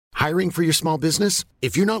Hiring for your small business?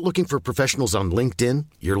 If you're not looking for professionals on LinkedIn,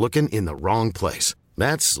 you're looking in the wrong place.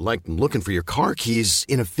 That's like looking for your car keys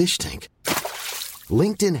in a fish tank.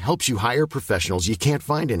 LinkedIn helps you hire professionals you can't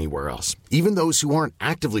find anywhere else, even those who aren't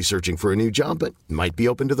actively searching for a new job but might be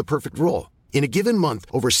open to the perfect role. In a given month,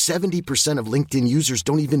 over 70% of LinkedIn users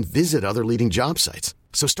don't even visit other leading job sites.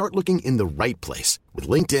 So start looking in the right place. With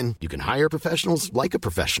LinkedIn, you can hire professionals like a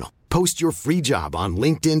professional. Post your free job on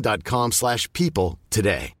linkedin.com/people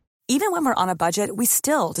today. Even when we're on a budget, we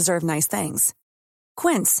still deserve nice things.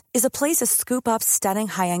 Quince is a place to scoop up stunning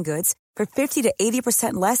high-end goods for 50 to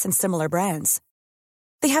 80% less than similar brands.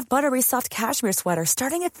 They have buttery soft cashmere sweaters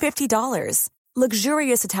starting at $50,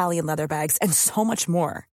 luxurious Italian leather bags, and so much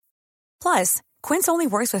more. Plus, Quince only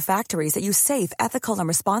works with factories that use safe, ethical, and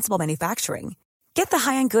responsible manufacturing. Get the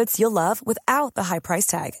high-end goods you'll love without the high price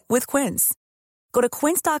tag with Quince. Go to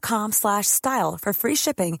quince.com/style for free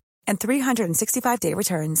shipping and 365-day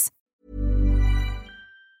returns.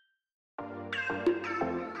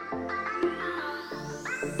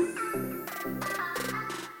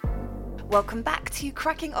 Welcome back to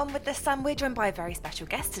Cracking On with the Sun. We're joined by a very special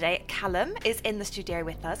guest today. Callum is in the studio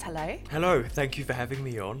with us. Hello. Hello, thank you for having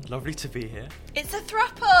me on. Lovely to be here. It's a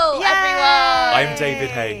throuple, Yay! everyone. I'm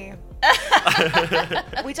David Hay.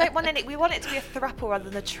 We don't want any. We want it to be a throuple rather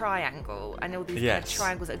than a triangle, and all these kind of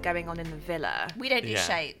triangles that are going on in the villa. We don't do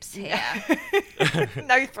shapes here.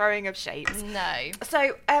 No throwing of shapes. No.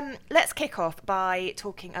 So let's kick off by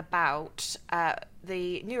talking about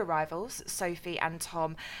the new arrivals, Sophie and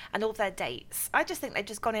Tom, and all of their dates. I just think they've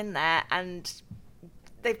just gone in there and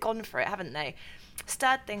they've gone for it, haven't they?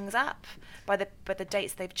 Stirred things up by the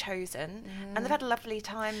dates they've chosen, and they've had a lovely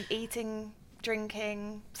time eating,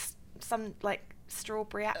 drinking, some like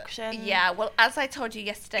strawberry action. Yeah, well, as I told you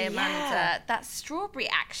yesterday, Amanda, that strawberry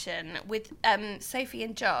action with Sophie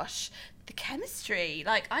and Josh, the chemistry,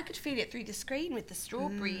 like I could feel it through the screen with the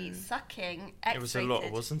strawberries sucking. It was a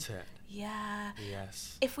lot, wasn't it? Yeah.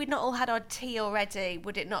 Yes. If we'd not all had our tea already,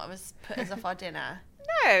 would it not have put us off our dinner?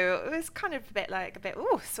 No, it was kind of a bit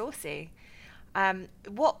saucy. There's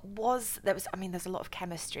a lot of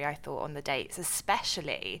chemistry, I thought, on the dates,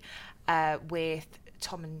 especially with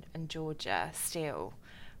Tom and Georgia Steele.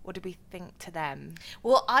 What did we think to them?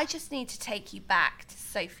 Well, I just need to take you back to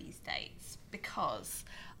Sophie's dates because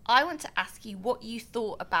I want to ask you what you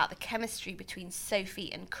thought about the chemistry between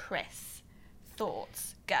Sophie and Chris.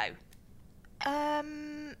 Thoughts? Go. All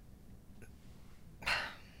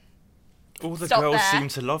the Stop girls there.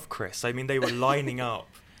 seemed to love Chris. I mean, they were lining up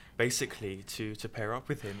basically to pair up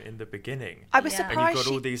with him in the beginning. I was Yeah. surprised. And you've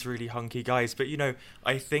got all these really hunky guys. But,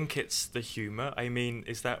 I think it's the humour. I mean,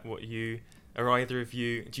 is that what do you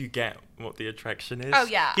get what the attraction is? Oh,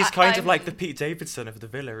 yeah. He's kind of like the Pete Davidson of the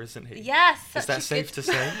villa, isn't he? Yes. Is that safe to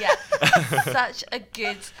say? Yeah. Such a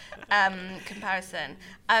good comparison.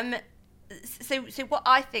 So what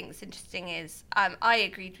I think is interesting is I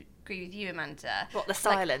agree with you, Amanda. What, the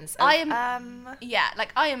silence? I am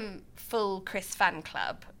full Chris fan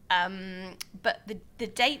club. But the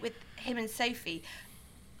date with him and Sophie,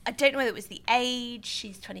 I don't know whether it was the age.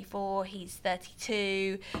 She's 24, he's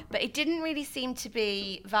 32, but it didn't really seem to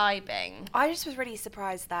be vibing. I just was really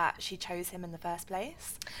surprised that she chose him in the first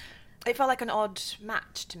place. It felt like an odd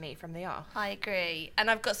match to me from the off. I agree. And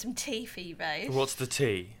I've got some tea for you both. What's the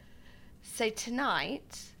tea? So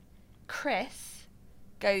tonight, Chris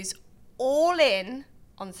goes all in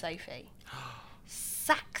on Sophie.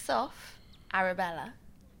 Sacks off Arabella.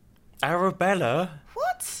 Arabella?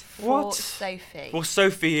 What? For Sophie. Well,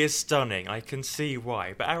 Sophie is stunning. I can see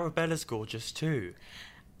why. But Arabella's gorgeous too.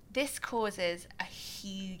 This causes a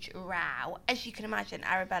huge row. As you can imagine,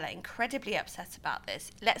 Arabella incredibly upset about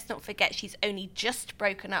this. Let's not forget she's only just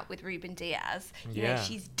broken up with Ruben Diaz. You know,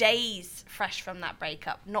 she's days fresh from that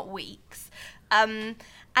breakup, not weeks. And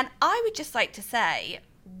I would just like to say,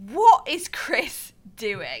 what is Chris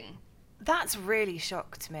doing? That's really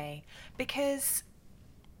shocked me because,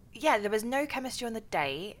 there was no chemistry on the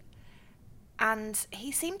date. And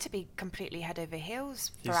he seemed to be completely head over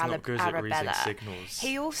heels for He's not good at Arabella. reading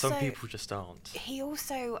signals. Some people just aren't. He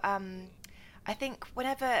also, I think,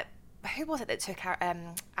 who was it that took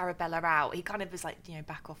Arabella out? He kind of was like,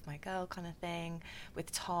 back off my girl kind of thing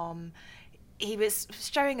with Tom. He was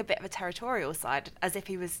showing a bit of a territorial side, as if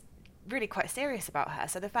he was really quite serious about her.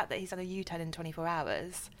 So the fact that he's done a U-turn in 24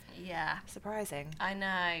 hours, surprising. I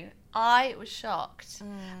know. I was shocked.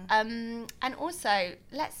 And also,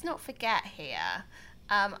 let's not forget here,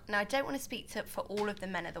 now I don't want to speak for all of the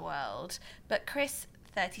men of the world, but Chris,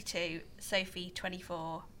 32, Sophie,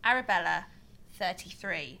 24, Arabella,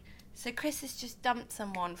 33. So Chris has just dumped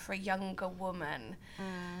someone for a younger woman.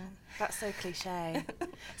 That's so cliche.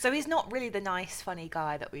 So he's not really the nice, funny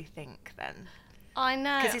guy that we think then. I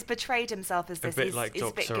know. Because he's portrayed himself as this. A bit he's, like he's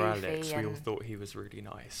a bit Dr. goofy Alex, we all and- thought he was really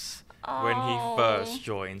nice Oh. when he first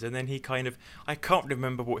joined, and then he kind of, I can't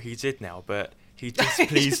remember what he did now, but he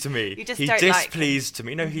displeased me. You just he don't like him. displeased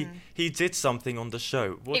me. No, he did something on the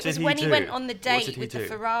show. What It did was he when do? he went on the What date did he with the do?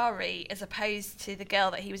 Ferrari as opposed to the girl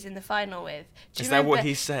that he was in the final with. Do you Is that what remember?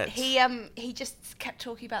 he said? He just kept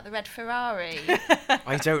talking about the red Ferrari.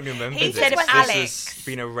 I don't remember He this. said This Alex. has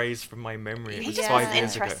been erased from my memory. It He was just 5 wasn't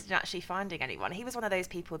years ago. interested in actually finding anyone. He was one of those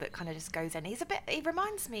people that kind of just goes in. He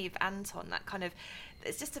reminds me of Anton. That kind of,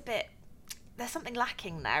 it's just a bit. There's something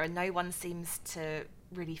lacking there, and no one seems to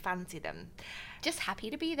really fancy them. Just happy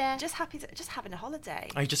to be there. Just having a holiday.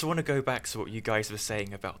 I just want to go back to what you guys were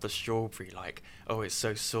saying about the strawberry, like, oh, it's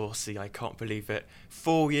so saucy, I can't believe it.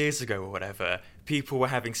 4 years ago or whatever, people were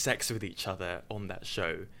having sex with each other on that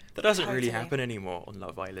show. That doesn't really Totally. happen anymore on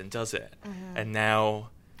Love Island, does it? And now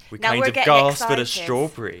we Now kind we're of getting gasp at a excited.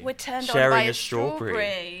 strawberry. We're turned on sharing by a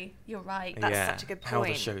strawberry. You're right. That's yeah, such a good how the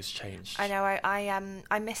point. show's changed. I know.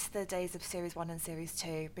 I miss the days of Series 1 and Series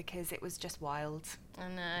 2 because it was just wild. I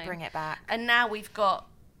know. Bring it back. And now we've got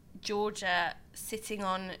Georgia sitting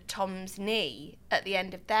on Tom's knee at the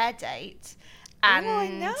end of their date. And I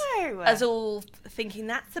know. us all thinking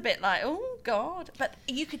that's a bit like, oh God. But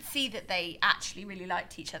you could see that they actually really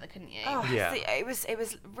liked each other, couldn't you? Oh, Yeah. it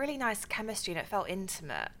was really nice chemistry and it felt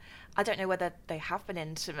intimate. I don't know whether they have been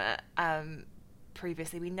intimate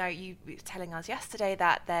previously. We know you were telling us yesterday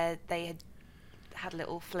that they had a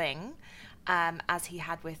little fling, as he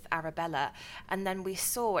had with Arabella, and then we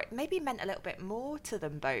saw it maybe meant a little bit more to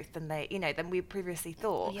them both than than we previously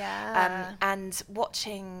thought. Yeah. And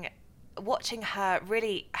watching her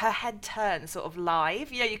really, her head turn sort of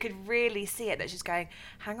live, you could really see it, that she's going,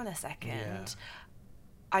 hang on a second. Yeah.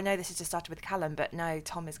 I know this has just started with Callum, but no,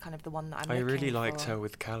 Tom is kind of the one that I'm I looking really liked for. her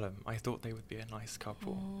with Callum. I thought they would be a nice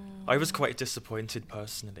couple. I was quite disappointed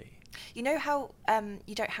personally. You know how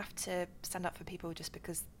you don't have to stand up for people just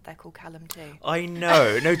because they're called Callum too? I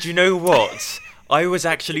know. No, do you know what? I was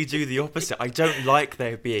actually do the opposite. I don't like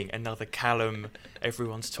there being another Callum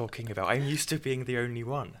everyone's talking about. I'm used to being the only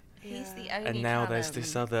one. He's the only And now there's Callum.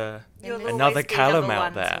 this other, You'll another always be Callum number out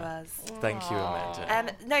one to there. us. Thank you,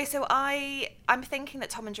 Amanda. No, so I'm thinking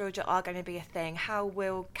that Tom and Georgia are going to be a thing. How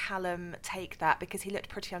will Callum take that? Because he looked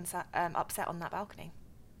pretty upset on that balcony.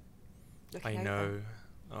 I Looking over. know.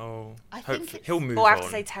 Oh, I think hopefully it's- he'll move Or I on. have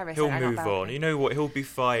to say terrace, He'll I know, not move on. balcony. You know what? He'll be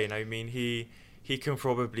fine. I mean, he can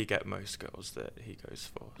probably get most girls that he goes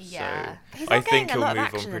for. Yeah. So He's I not think getting a he'll lot of move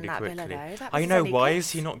action on in pretty that quickly. villa, though. That I was know. only Why good.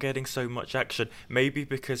 is he not getting so much action? Maybe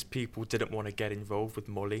because people didn't want to get involved with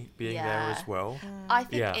Molly being there Yeah. as well. I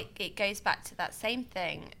think Yeah. it goes back to that same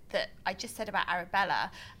thing that I just said about Arabella.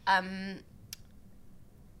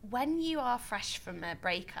 When you are fresh from a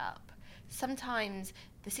breakup, sometimes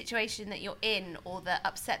the situation that you're in or the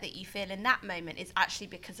upset that you feel in that moment is actually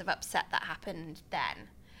because of upset that happened then.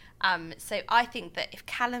 So I think that if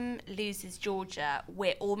Callum loses Georgia,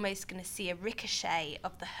 we're almost going to see a ricochet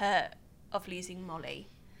of the hurt of losing Molly.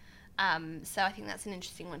 So I think that's an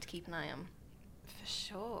interesting one to keep an eye on. For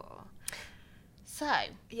sure. So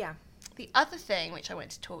Yeah. the other thing which I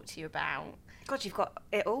want to talk to you about. God, you've got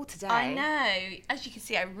it all today. I know. As you can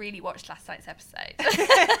see, I really watched last night's episode.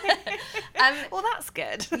 Well, that's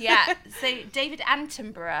good. Yeah. So David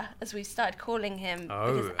Attenborough, as we've started calling him,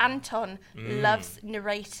 because Oh. Anton loves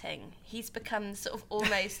narrating. He's become sort of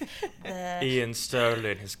almost the. Ian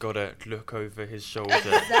Sterling has got to look over his shoulder.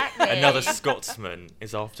 Exactly. Another Scotsman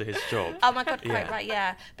is after his job. Oh my God! Quite Yeah. right.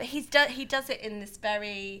 Yeah. But he does it in this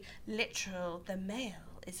very literal. The male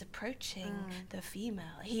is approaching the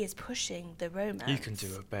female. He is pushing the romance. You can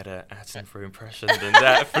do a better Attenborough impression than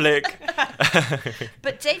that, Flick.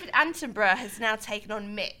 But David Attenborough has now taken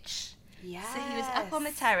on Mitch. Yeah. So he was up on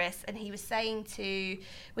the terrace and he was saying to,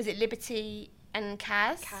 was it Liberty and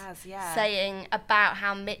Kaz? Kaz, yeah. Saying about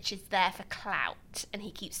how Mitch is there for clout and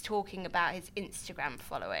he keeps talking about his Instagram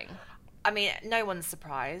following. I mean, no one's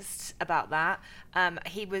surprised about that.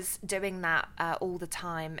 He was doing that all the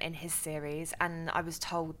time in his series, and I was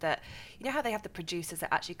told that, you know how they have the producers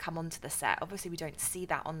that actually come onto the set? Obviously, we don't see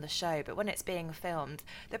that on the show, but when it's being filmed,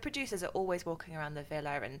 the producers are always walking around the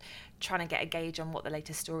villa and trying to get a gauge on what the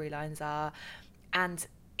latest storylines are. And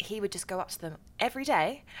he would just go up to them every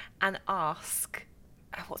day and ask,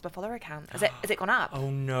 what's my follower count? Has it gone up? Oh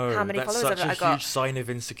no, How many that's followers such have a I got? huge sign of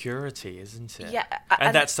insecurity, isn't it? Yeah, and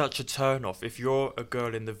and- that's such a turn-off. If you're a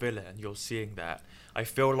girl in the villa and you're seeing that, I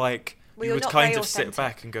feel like Well, you you're would not kind very of sit authentic.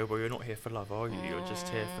 back and go, well, you're not here for love, are you? You're just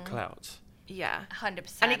here for clout. Yeah.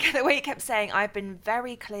 100%. And the way he kept saying, I've been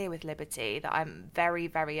very clear with Liberty that I'm very,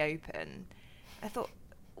 very open. I thought,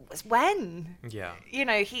 when? Yeah. You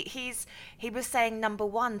know, he was saying number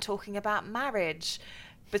one, talking about marriage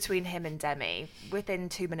between him and Demi within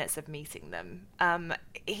 2 minutes of meeting them.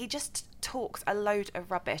 He just talks a load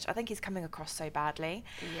of rubbish. I think he's coming across so badly.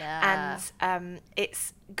 Yeah. And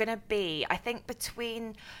it's going to be, I think,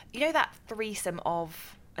 between, you know, that threesome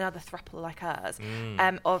of another throuple like ours,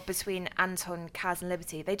 of between Anton, Kaz and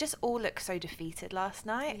Liberty, they just all look so defeated last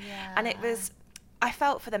night. Yeah. And I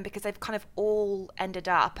felt for them because they've kind of all ended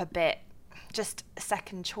up a bit just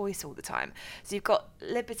second choice all the time. So you've got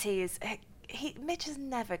Liberty Mitch is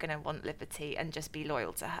never going to want Liberty and just be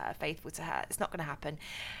loyal to her, faithful to her. It's not going to happen.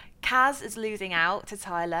 Kaz is losing out to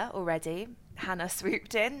Tyler already. Hannah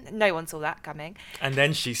swooped in. No one saw that coming. And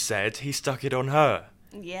then she said he stuck it on her.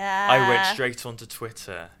 Yeah. I went straight onto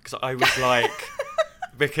Twitter because I was like,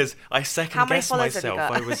 because I second guessed myself.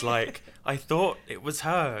 I was like, I thought it was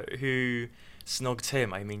her who snogged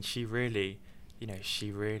him. I mean, she really,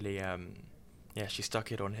 she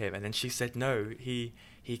stuck it on him. And then she said, no, he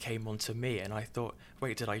came on to me. And I thought,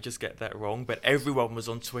 wait, did I just get that wrong? But everyone was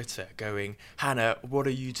on Twitter going, Hannah, what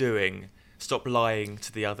are you doing? Stop lying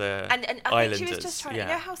to the other and I Islanders. think she was just trying. You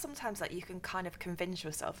know how sometimes like you can kind of convince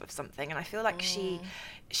yourself of something, and I feel like she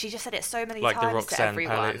just said it so many like times the Roxanne to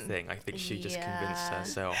Pallet everyone. thing. I think she just convinced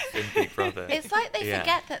herself in Big Brother. It's like they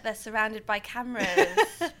forget that they're surrounded by cameras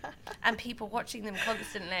and people watching them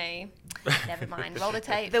constantly. Never mind, roll the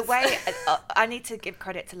tape. The way I need to give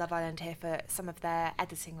credit to Love Island here for some of their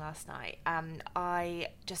editing last night.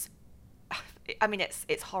 I mean,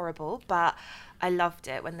 it's horrible, but I loved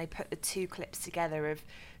it when they put the two clips together of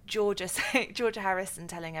Georgia Harrison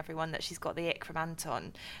telling everyone that she's got the ick from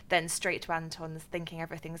Anton, then straight to Anton thinking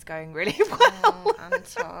everything's going really well. Oh,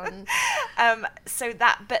 Anton.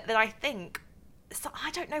 But then I think,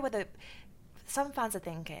 I don't know whether some fans are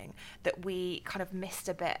thinking that we kind of missed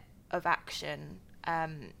a bit of action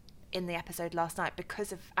in the episode last night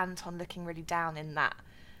because of Anton looking really down in that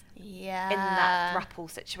throuple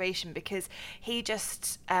situation, because he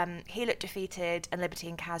just he looked defeated and Liberty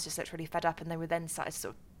and Kaz just looked really fed up, and they were then started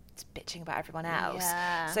sort of bitching about everyone else.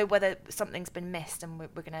 So whether something's been missed, and we're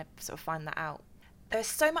going to sort of find that out. There's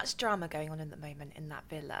so much drama going on at the moment in that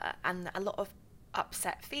villa, and a lot of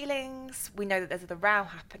upset feelings. We know that there's the row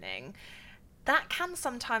happening. That can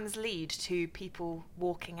sometimes lead to people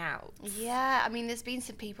walking out. Yeah, I mean, there's been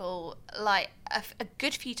some people, like, a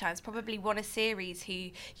good few times, probably won a series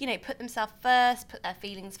who, put themselves first, put their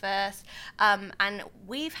feelings first. And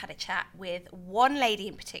we've had a chat with one lady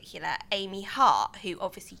in particular, Amy Hart, who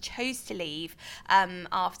obviously chose to leave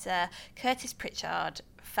after Curtis Pritchard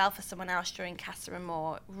fell for someone else during Casa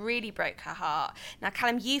Amor, really broke her heart. Now,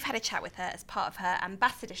 Callum, you've had a chat with her as part of her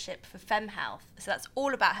ambassadorship for FemHealth. So that's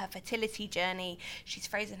all about her fertility journey. She's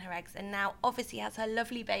frozen her eggs and now obviously has her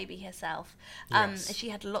lovely baby herself. Yes. And she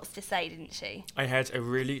had lots to say, didn't she? I had a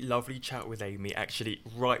really lovely chat with Amy, actually,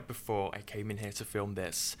 right before I came in here to film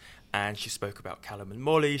this. And she spoke about Callum and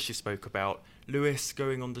Molly, she spoke about Lewis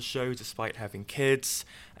going on the show despite having kids,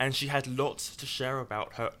 and she had lots to share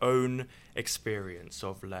about her own experience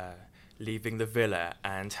of leaving the villa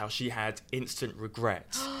and how she had instant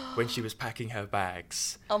regret when she was packing her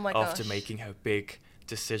bags after making her big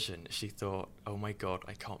decision. She thought, oh my God,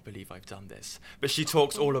 I can't believe I've done this. But she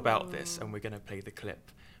talks all about this, and we're going to play the clip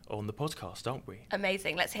on the podcast, aren't we?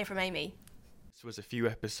 Amazing. Let's hear from Amy. This was a few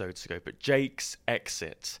episodes ago, but Jake's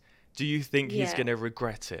exit. Do you think he's going to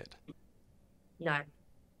regret it? No.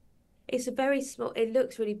 It's a very small, it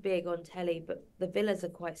looks really big on telly, but the villas are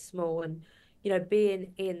quite small, and,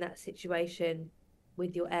 being in that situation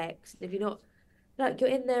with your ex, if you're not, like, you're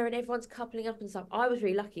in there and everyone's coupling up and stuff. I was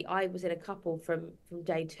really lucky. I was in a couple from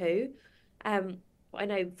day two. But I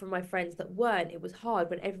know from my friends that weren't, it was hard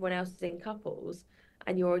when everyone else is in couples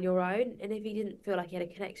and you're on your own. And if you didn't feel like you had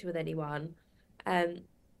a connection with anyone,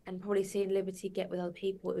 and probably seeing Liberty get with other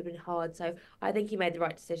people, it would have been hard. So I think he made the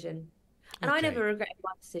right decision. And I never regretted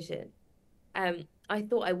my decision. I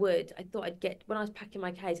thought I would. I thought when I was packing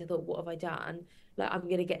my case, I thought, what have I done? Like, I'm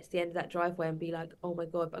going to get to the end of that driveway and be like, oh my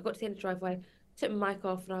God. But I got to the end of the driveway, took my mic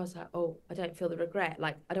off, and I was like, oh, I don't feel the regret.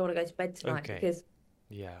 Like, I don't want to go to bed tonight because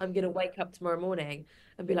I'm going to wake up tomorrow morning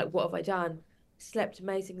and be like, what have I done? Slept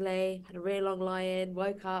amazingly, had a really long lie-in,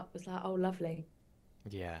 woke up, was like, oh, lovely.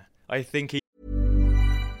 Yeah. I think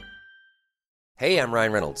Hey, I'm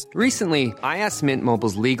Ryan Reynolds. Recently, I asked Mint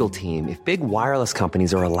Mobile's legal team if big wireless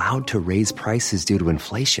companies are allowed to raise prices due to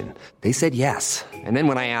inflation. They said yes. And then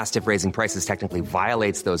when I asked if raising prices technically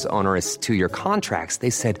violates those onerous 2-year contracts, they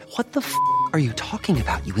said, what the f*** are you talking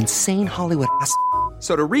about, you insane Hollywood ass f-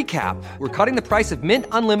 So to recap, we're cutting the price of Mint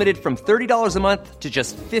Unlimited from $30 a month to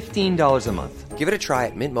just $15 a month. Give it a try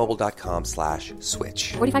at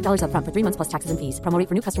mintmobile.com/switch. $45 up front for 3 months plus taxes and fees. Promo rate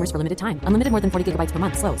for new customers for limited time. Unlimited more than 40 gigabytes per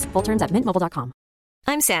month. Slows full terms at mintmobile.com.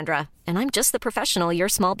 I'm Sandra, and I'm just the professional your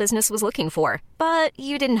small business was looking for. But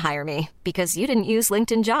you didn't hire me because you didn't use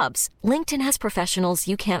LinkedIn Jobs. LinkedIn has professionals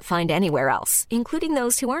you can't find anywhere else, including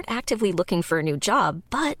those who aren't actively looking for a new job,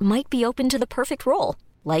 but might be open to the perfect role,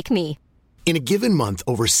 like me. In a given month,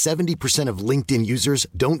 over 70% of LinkedIn users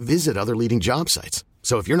don't visit other leading job sites.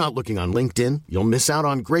 So if you're not looking on LinkedIn, you'll miss out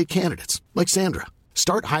on great candidates like Sandra.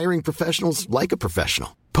 Start hiring professionals like a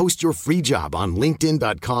professional. Post your free job on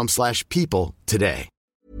linkedin.com/people today.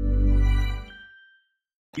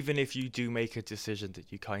 Even if you do make a decision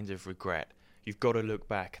that you kind of regret, you've got to look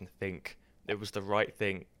back and think it was the right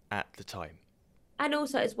thing at the time. And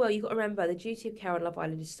also, as well, you've got to remember the duty of care on Love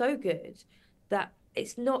Island is so good that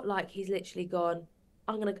it's not like he's literally gone,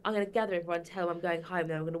 I'm gonna gather everyone, tell them I'm going home,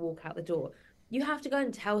 then I'm gonna walk out the door. You have to go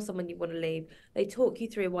and tell someone you want to leave. They talk you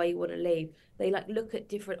through why you want to leave. They look at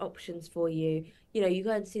different options for you. You know, you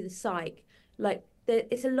go and see the psych.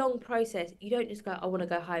 It's a long process. You don't just go, I want to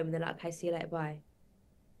go home, and they're like, okay, see you later, bye.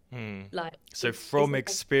 So from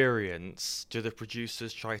experience, do the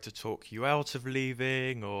producers try to talk you out of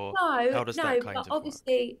leaving, or how does that kind of work?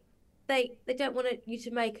 Obviously they don't want you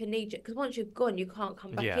to make a knee-jerk, because once you've gone, you can't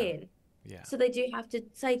come back in. Yeah. So they do have to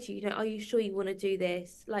say to you, are you sure you want to do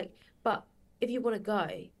this? But if you want to go,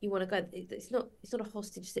 you want to go. It's not a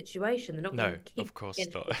hostage situation. They're not going to keep of course you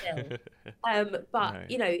in not. But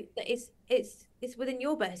No. it's within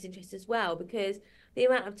your best interest as well, because the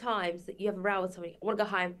amount of times that you have a row with somebody, I want to go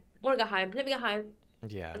home. Let me go home.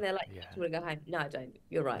 Yeah. And they're like, you want to go home? No, I don't.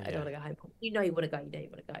 You're right. I don't want to go home. You want to go. You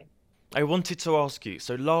want to go. I wanted to ask you,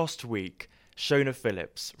 so last week, Shona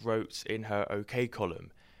Phillips wrote in her OK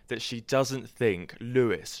column that she doesn't think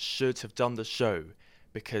Lewis should have done the show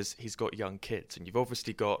because he's got young kids. And you've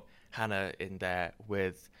obviously got Hannah in there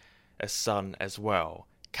with a son as well.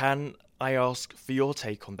 Can I ask for your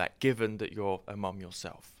take on that, given that you're a mum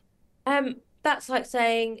yourself? That's like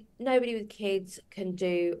saying nobody with kids can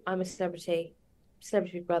do I'm a Celebrity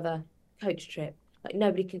Big Brother coach trip.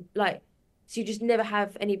 Nobody can, so you just never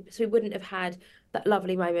have any. So we wouldn't have had that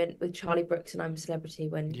lovely moment with Charlie Brooks and I'm a Celebrity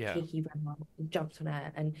when Kiki ran on and jumped on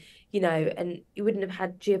her, and and you wouldn't have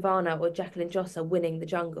had Giovanna or Jacqueline Josser winning the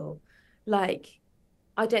jungle. I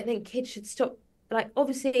don't think kids should stop.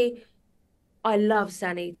 Obviously, I love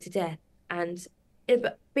Sani to death,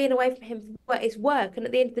 but being away from him is work, and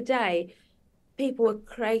at the end of the day, people are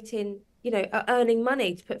creating, are earning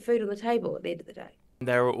money to put food on the table at the end of the day.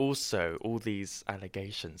 There are also all these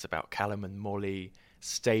allegations about Callum and Molly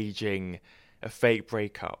staging a fake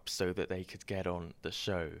breakup so that they could get on the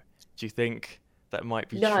show. Do you think that might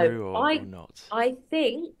be true or not? I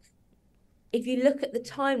think if you look at the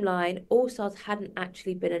timeline, All Stars hadn't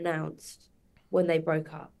actually been announced when they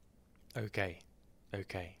broke up. Okay.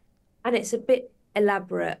 And it's a bit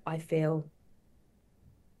elaborate, I feel.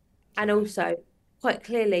 And also, quite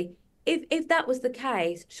clearly, if that was the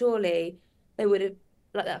case, surely they would have,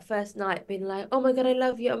 that first night, been like, oh my God, I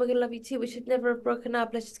love you. Oh my God, I love you too. We should never have broken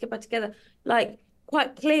up. Let's just get back together.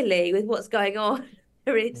 Quite clearly, with what's going on,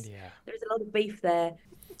 there is a lot of beef there.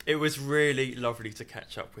 It was really lovely to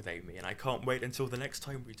catch up with Amy, and I can't wait until the next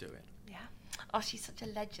time we do it. Yeah. Oh, she's such a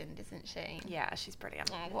legend, isn't she? Yeah, she's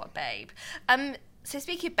brilliant. Oh, what a babe. So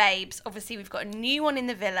speaking of babes, obviously we've got a new one in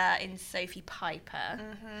the villa in Sophie Piper.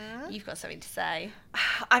 Mm-hmm. You've got something to say.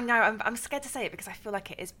 I'm scared to say it because I feel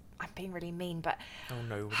like I'm being really mean, but... Oh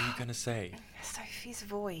no, what are you going to say? Sophie's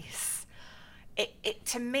voice. It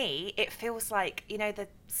to me, it feels like, the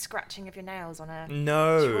scratching of your nails on a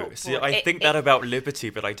No, see, I think that about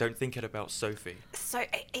Liberty, but I don't think it about Sophie. So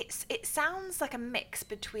it sounds like a mix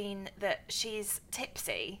between that she's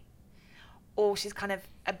tipsy or she's kind of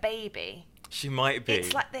a baby. She might be.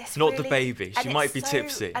 It's like this. Not really, the baby. She might be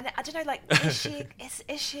tipsy. And I don't know,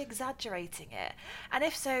 is she exaggerating it? And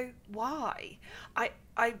if so, why? I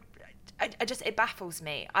just, it baffles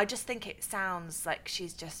me. I just think it sounds like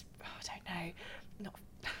she's just, I don't know,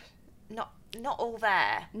 not all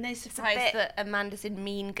there. No surprise that Amanda's in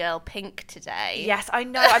Mean Girl pink today. Yes, I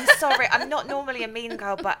know. I'm sorry. I'm not normally a mean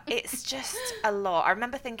girl, but it's just a lot. I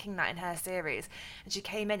remember thinking that in her series, and she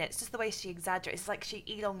came in. It's just the way she exaggerates. It's like she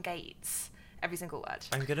elongates every single word.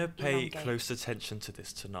 I'm going to pay close attention to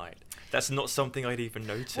this tonight. That's not something I'd even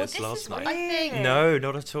noticed last night. I think. No,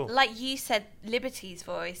 not at all. Like you said, Liberty's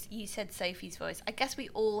voice, you said Sophie's voice. I guess we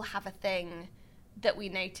all have a thing that we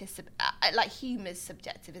notice, like humour's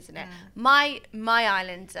subjective, isn't it? My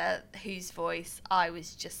Islander, whose voice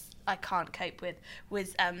I can't cope with,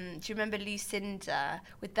 was do you remember Lucinda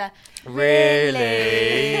with the Really?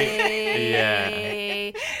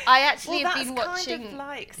 Yeah. I actually have been watching. Kind of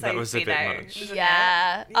like that was a bit much.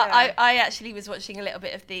 Yeah. Yeah. I actually was watching a little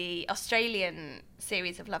bit of the Australian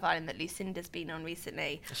series of Love Island that Lucinda's been on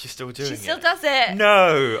recently. She's still doing it. She still does it.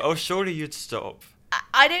 No. Oh, surely you'd stop.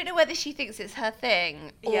 I don't know whether she thinks it's her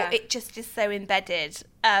thing or Yeah. it just is so embedded.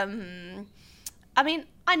 I mean,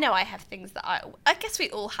 I know I have things that I guess we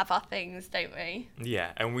all have our things, don't we?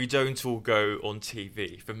 Yeah, and we don't all go on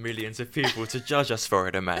TV for millions of people to judge us for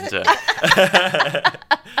it, Amanda.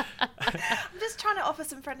 I'm just trying to offer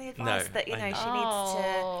some friendly advice that she needs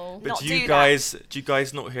to But not do do you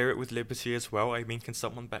guys not hear it with Liberty as well? I mean, can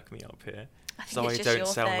someone back me up here? So I don't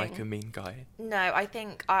sound like a mean guy. No, I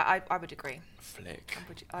think I would agree. Flick.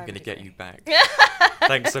 I I'm going to would get agree. you back.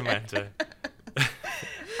 Thanks, Amanda.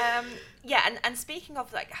 Yeah, and speaking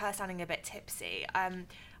of like her sounding a bit tipsy,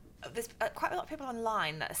 there's quite a lot of people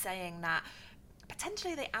online that are saying that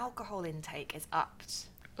potentially the alcohol intake is upped,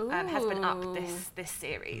 has been upped this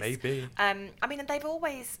series. Maybe. I mean, they've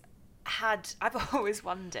always had. I've always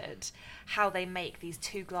wondered how they make these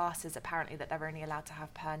 2 glasses. Apparently, that they're only allowed to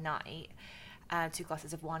have per night. 2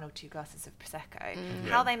 glasses of wine or 2 glasses of prosecco.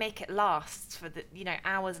 How they make it last for the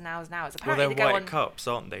hours and hours and hours. Apparently Well, they they're go white cups,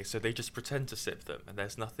 aren't they? So they just pretend to sip them, and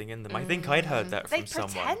there's nothing in them. I think I'd heard that They from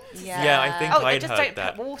someone. pretend to Yeah, I think they I'd just heard don't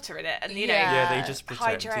that. put water in it, and Yeah, they just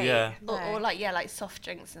pretend. hydrate. Yeah. Or like soft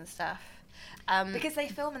drinks and stuff. Because they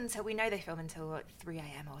film until like 3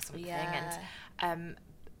 a.m. or something, Yeah. and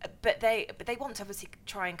but they want to obviously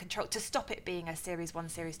try and control to stop it being a series 1,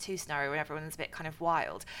 series 2 scenario when everyone's a bit kind of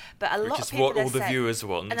wild. But a Which lot is of people what all the viewers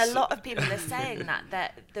want. and a lot of people are saying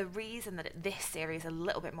that the reason that this series is a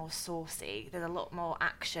little bit more saucy, there's a lot more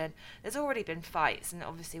action. There's already been fights, and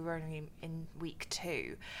obviously we're only in week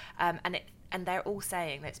 2, and they're all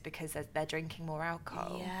saying that it's because they're drinking more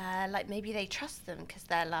alcohol. Yeah, like maybe they trust them because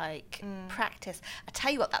they're like practice. I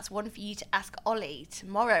tell you what, that's one for you to ask Ollie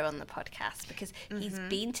tomorrow on the podcast, because he's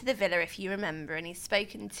been to the villa, if you remember, and he's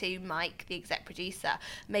spoken to Mike, the exec producer.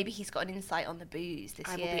 Maybe he's got an insight on the booze this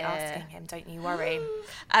year. I will be asking him, don't you worry.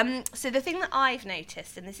 So the thing that I've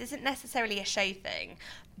noticed, and this isn't necessarily a show thing,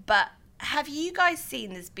 but have you guys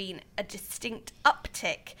seen there's been a distinct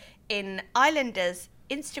uptick in Islanders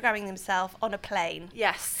Instagramming themselves on a plane?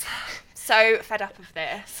 Yes. So fed up of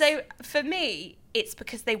this. So for me, it's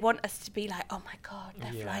because they want us to be like, oh my God,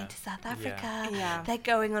 they're Yeah. flying to South Africa. Yeah. They're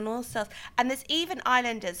going on all sorts. And there's even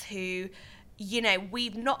Islanders who,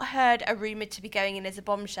 we've not heard a rumour to be going in as a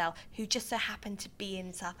bombshell, who just so happen to be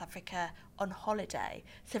in South Africa on holiday.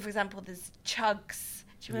 So for example, there's Chugs.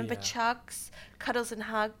 Do you remember Chugs? Cuddles and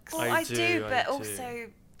Hugs. Well, I do, but also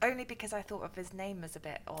only because I thought of his name as a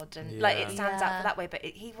bit odd and like it stands out for that way, but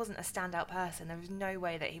he wasn't a standout person. There was no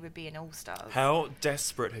way that he would be in All Stars. How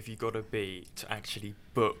desperate have you got to be to actually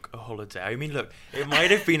book a holiday? I mean, look, it might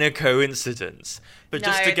have been a coincidence, but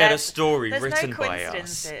just to get a story written by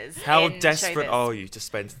us, how desperate are you to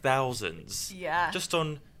spend thousands just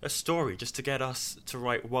on a story, just to get us to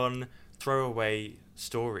write one throwaway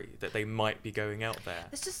story that they might be going out there?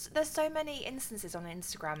 There's so many instances on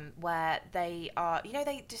Instagram where they are,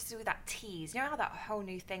 they just do that tease. You know how that whole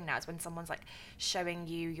new thing now is when someone's like showing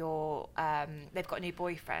you your, they've got a new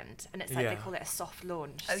boyfriend, and it's like they call it a soft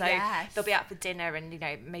launch. Oh, so yes. they'll be out for dinner, and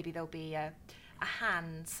maybe there'll be a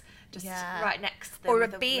hand just right next to them, or a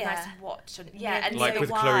with beer, nice watch, and and like so with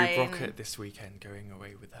wine. Chloe Brockett this weekend going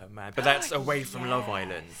away with her man, but that's away from Love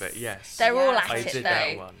Island. But yes, they're all at I it did though.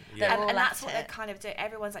 that one. Yeah. And that's what they're kind of doing.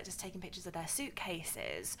 Everyone's like just taking pictures of their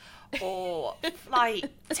suitcases or flight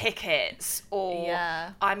tickets, or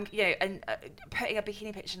I'm and putting a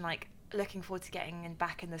bikini picture and like looking forward to getting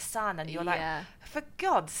back in the sun, and you're like, for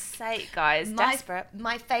God's sake, guys, desperate.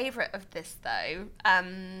 My favourite of this though,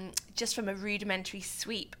 just from a rudimentary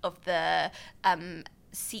sweep of the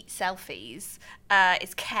seat selfies,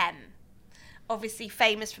 is Kem. Obviously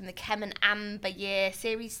famous from the Kem and Amber Year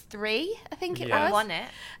Series 3, I think it was.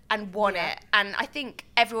 And won it. And I think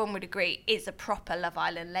everyone would agree is a proper Love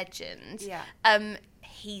Island legend. Yeah.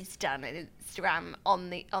 He's done an Instagram on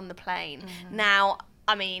the plane. Now,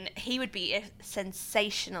 I mean, he would be a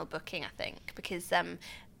sensational booking, I think, because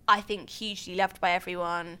I think hugely loved by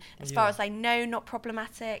everyone. As far as I know, not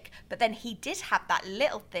problematic. But then he did have that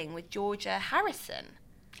little thing with Georgia Harrison.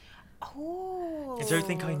 Oh, I don't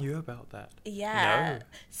think I knew about that. Yeah. No.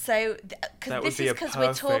 So, That this would be is a because we're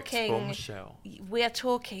perfect talking. bombshell. We are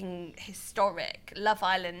talking historic Love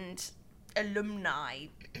Island alumni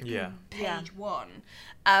page one.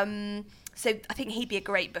 So I think he'd be a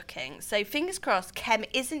great booking. So fingers crossed, Kem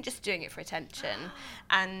isn't just doing it for attention,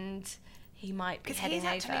 and he might be heading over.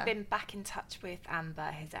 Because he's actually been back in touch with Amber,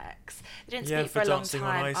 his ex. They didn't speak for a long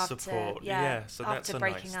time after, so that's after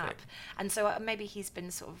breaking up. And so maybe he's been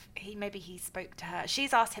maybe he spoke to her.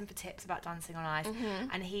 She's asked him for tips about Dancing on Ice,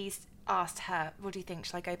 and he's asked her, what do you think?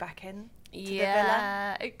 Shall I go back in to the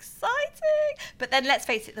villa? Exciting. But then let's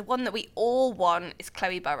face it, the one that we all want is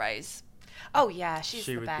Chloe Burrows. Oh yeah, she's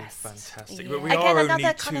the She best. would be fantastic. But we are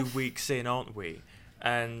only 2 weeks in, aren't we?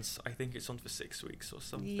 And I think it's on for 6 weeks or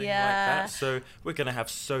something like that. So we're going to have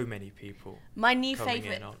so many people. My new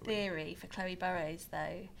favourite theory for Chloe Burrows,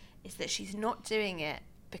 though, is that she's not doing it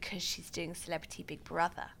because she's doing Celebrity Big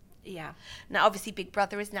Brother. Yeah. Now, obviously, Big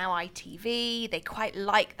Brother is now ITV. They quite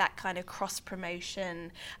like that kind of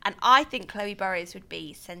cross-promotion. And I think Chloe Burrows would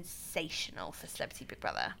be sensational for Celebrity Big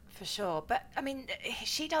Brother. For sure. But, I mean,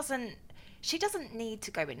 she doesn't need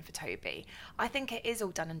to go in for Toby. I think it is all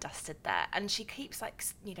done and dusted there. And she keeps,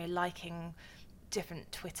 liking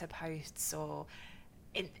different Twitter posts or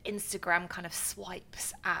Instagram kind of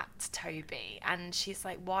swipes at Toby. And she's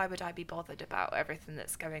like, why would I be bothered about everything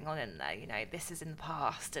that's going on in there? You know, this is in the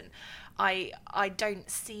past. And I don't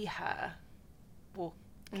see her walking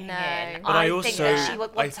in. But I also think that she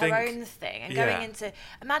wants her own thing. And going into...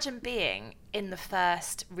 Imagine being in the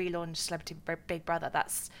first relaunched Celebrity Big Brother.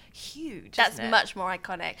 That's huge. That's much more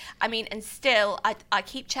iconic. I mean, and still, I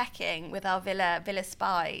keep checking with our Villa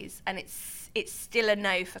Spies, and it's still a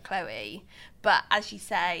no for Chloe. But as you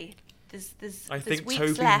say, there's I think weeks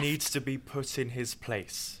Toby left. needs to be put in his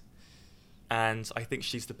place, and I think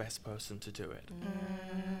she's the best person to do it.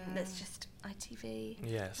 That's just ITV.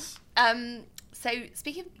 Yes. So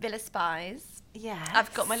speaking of Villa Spies, yes,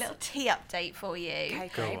 I've got my little tea update for you.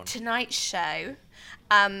 Okay, go on. Tonight's show.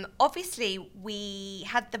 Obviously, we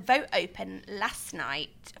had the vote open last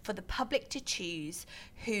night for the public to choose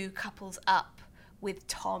who couples up with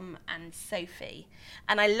Tom and Sophie.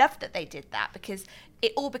 And I loved that they did that because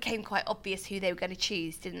it all became quite obvious who they were going to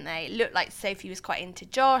choose, didn't they? It looked like Sophie was quite into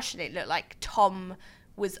Josh, and it looked like Tom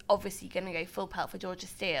was obviously going to go full pelt for Georgia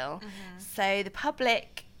Steele. So the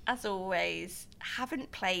public, as always,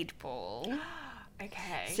 haven't played ball.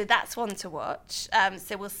 Okay. So that's one to watch.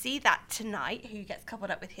 So we'll see that tonight, who gets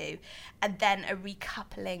coupled up with who. And then a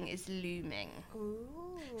recoupling is looming. Ooh.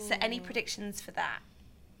 So any predictions for that?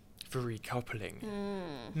 For recoupling.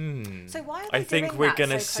 So why are I they think doing we're that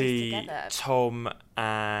gonna so close see together? Tom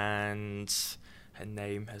and her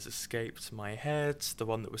name has escaped my head. The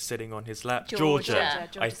one that was sitting on his lap, Georgia.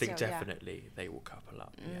 I think Steele, definitely they will couple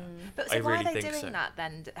up. Yeah. But so I why really are they think doing so. that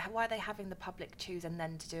then? Why are they having the public choose and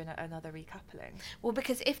then to do another recoupling? Well,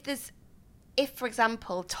 because if for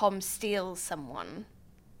example Tom steals someone,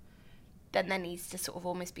 then there needs to sort of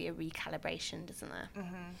almost be a recalibration, doesn't there?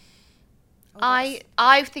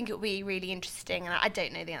 I think it would be really interesting, and I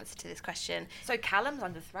don't know the answer to this question. So Callum's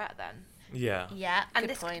under threat then? Yeah. Yeah, And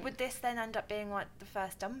good point. would this then end up being like the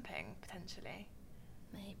first dumping, potentially?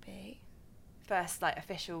 Maybe. First,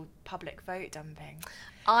 official public vote dumping?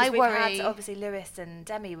 I 'Cause we've worry... had, obviously, Lewis and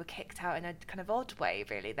Demi were kicked out in a kind of odd way,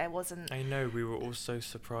 really. There wasn't... I know, we were all so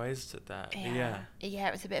surprised at that. Yeah. Yeah,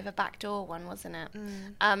 it was a bit of a backdoor one, wasn't it?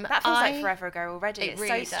 That feels like forever ago already. It It's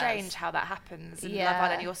really so does. strange how that happens in Yeah. Love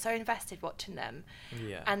Island. You're so invested watching them.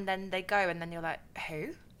 Yeah. And then they go, and then you're like,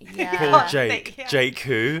 who? Yeah. Poor Jake. Yeah. Jake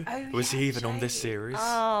who? Oh, Was yeah, he even on this Jake. series?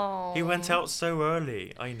 Oh. He went out so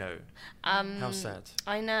early. I know. How sad.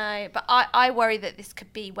 I know, but I worry that this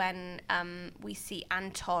could be when we see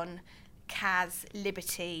Anton, Kaz,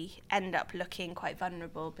 Liberty end up looking quite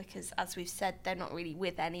vulnerable because, as we've said, they're not really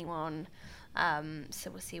with anyone.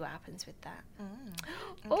 So we'll see what happens with that.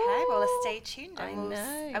 Okay, well, stay tuned. I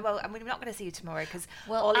know. Well, and we're not going to see you tomorrow because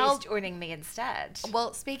Well, Ollie's joining me instead.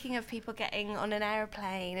 Well, speaking of people getting on an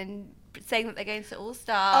aeroplane and saying that they're going to All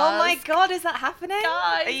Stars. Oh my God, is that happening?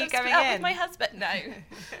 Guys, Are you I'm going split up in? with my husband? No.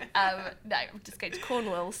 No, I'm just going to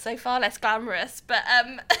Cornwall. So far less glamorous. But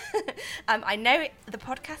I know the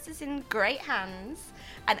podcast is in great hands,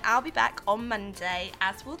 and I'll be back on Monday,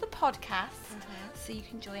 as will the podcast. So you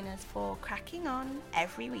can join us for Cracking On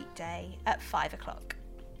every weekday at 5 o'clock.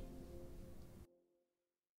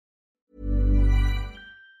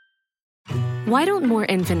 Why don't more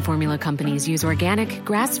infant formula companies use organic,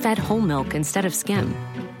 grass-fed whole milk instead of skim?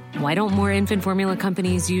 Why don't more infant formula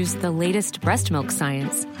companies use the latest breast milk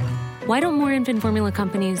science? Why don't more infant formula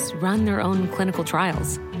companies run their own clinical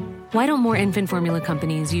trials? Why don't more infant formula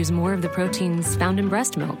companies use more of the proteins found in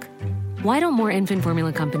breast milk? Why don't more infant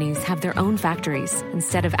formula companies have their own factories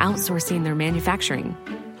instead of outsourcing their manufacturing?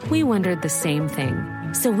 We wondered the same thing.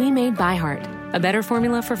 So we made ByHeart, a better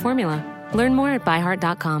formula for formula. Learn more at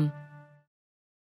byheart.com.